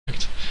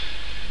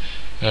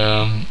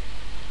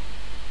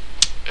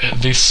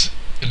These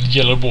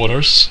yellow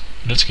borders,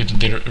 let's get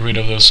rid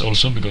of those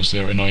also because they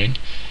are annoying.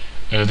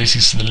 This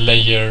is the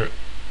layer,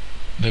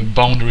 the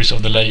boundaries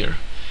of the layer.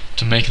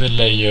 To make the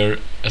layer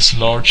as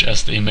large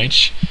as the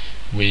image,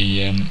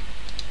 we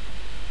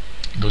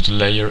go to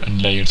layer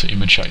and layer to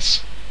image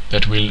size.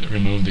 That will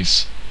remove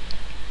these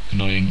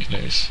annoying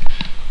layers.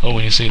 Oh,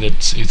 and you see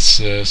that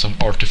it's some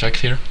artifact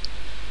here,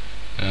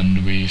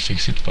 and we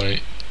fix it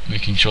by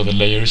making sure the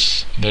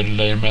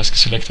layer mask is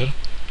selected,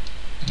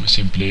 and we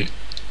simply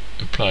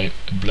apply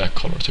a black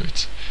color to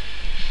it.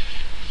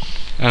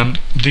 And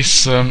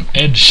this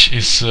edge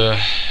is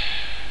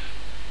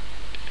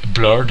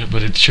blurred,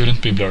 but it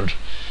shouldn't be blurred,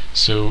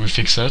 so we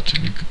fix that.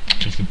 We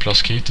click the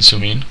plus key to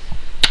zoom in,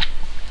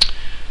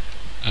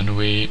 and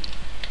we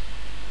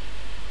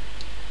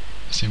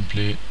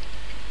simply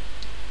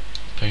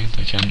paint.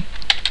 I can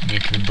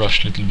make the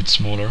brush a little bit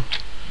smaller,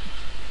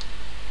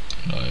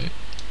 and I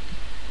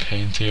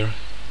paint here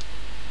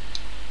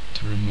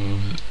to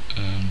remove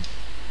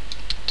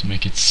to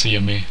make it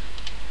semi-accurate.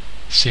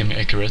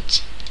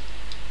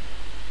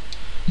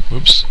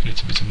 Whoops, a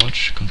little bit too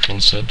much.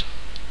 Ctrl-Z.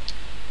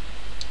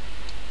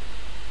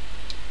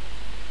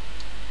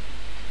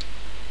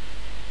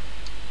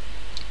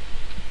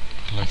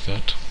 Like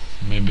that,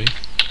 maybe.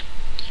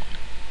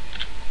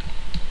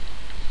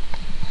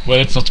 Well,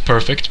 it's not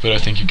perfect, but I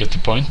think you get the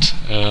point.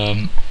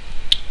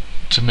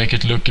 To make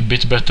it look a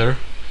bit better,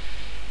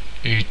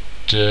 it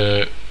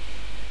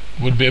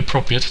would be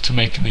appropriate to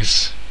make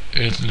this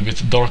a little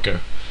bit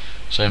darker.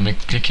 So I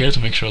click here to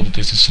make sure that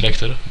this is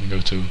selected, and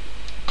go to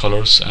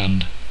colors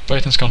and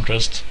brightness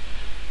contrast,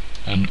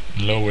 and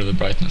lower the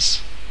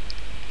brightness.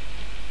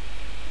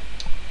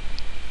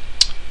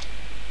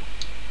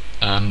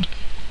 And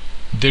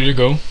there you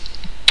go.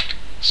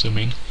 Zoom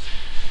in.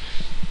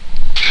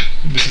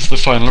 This is the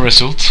final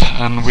result,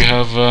 and we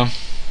have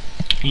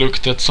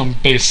looked at some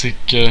basic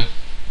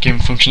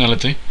GIMP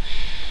functionality.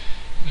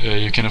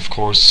 You can of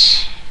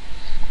course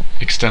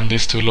extend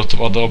this to a lot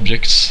of other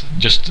objects,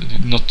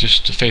 not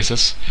just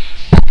faces,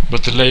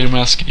 but the layer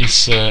mask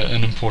is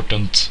an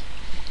important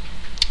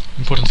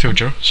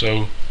feature,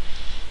 so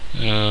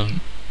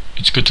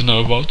it's good to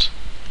know about.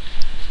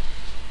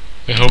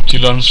 I hope you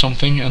learned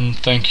something, and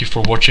thank you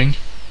for watching.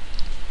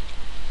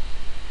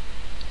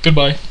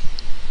 Goodbye.